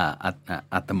Gael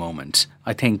at the moment.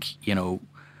 I think,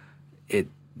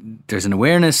 there's an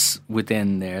awareness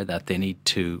within there that they need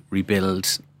to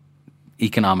rebuild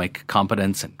economic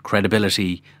competence and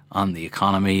credibility on the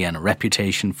economy and a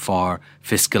reputation for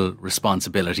fiscal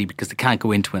responsibility, because they can't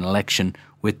go into an election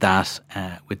with that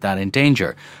in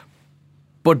danger.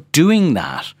 But doing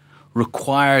that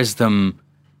requires them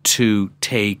to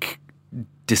take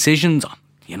decisions on,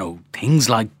 things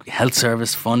like health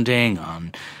service funding,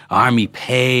 on army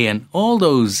pay, and all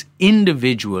those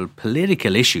individual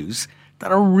political issues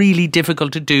that are really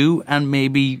difficult to do and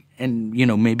maybe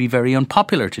very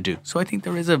unpopular to do. So I think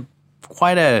there is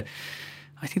quite a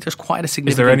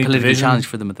significant political challenge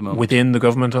for them at the moment. Within the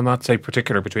government on that, say,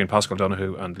 particular between Pascal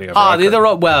Donoghue and Leo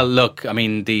Varadkar? Well, look, I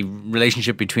mean, the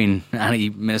relationship between any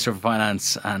Minister for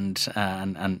Finance and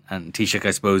Taoiseach,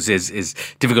 I suppose, is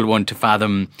a difficult one to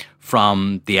fathom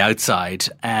from the outside.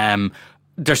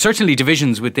 There's certainly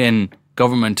divisions within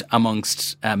government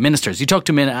amongst ministers. You talk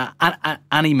to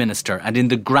any minister, and in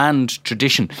the grand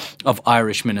tradition of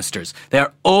Irish ministers,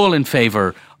 they're all in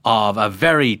favour of a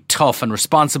very tough and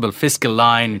responsible fiscal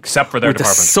line, except for their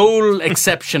department. The sole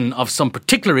exception of some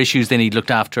particular issues they need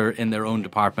looked after in their own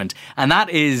department, and that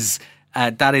is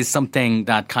something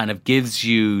that kind of gives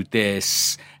you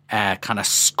this kind of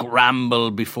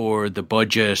scramble before the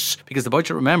budget, because the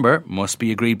budget, remember, must be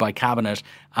agreed by Cabinet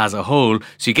as a whole.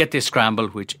 So you get this scramble,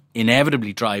 which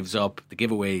inevitably drives up the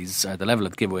giveaways, the level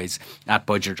of the giveaways at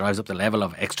budget, drives up the level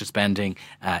of extra spending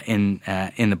in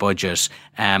the budget.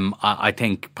 I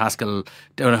think Pascal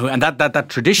Donoghue, and that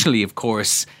traditionally, of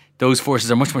course, those forces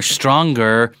are much, much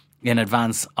stronger in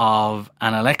advance of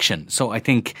an election. So I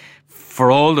think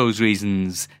for all those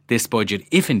reasons, this budget,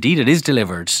 if indeed it is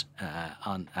delivered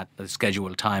at the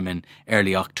scheduled time in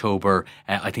early October,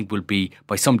 I think will be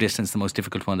by some distance the most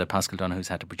difficult one that Pascal Donoghue's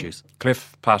had to produce.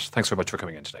 Cliff, Pat, thanks very much for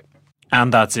coming in today.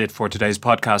 And that's it for today's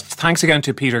podcast. Thanks again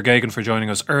to Peter Gagan for joining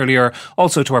us earlier,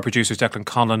 also to our producers Declan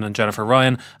Conlon and Jennifer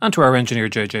Ryan, and to our engineer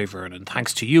JJ Vernon.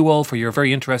 Thanks to you all for your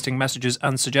very interesting messages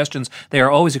and suggestions. They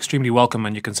are always extremely welcome,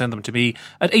 and you can send them to me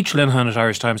at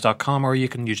hlinehan@irishtimes.com, or you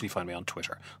can usually find me on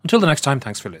Twitter. Until the next time,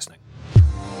 thanks for listening.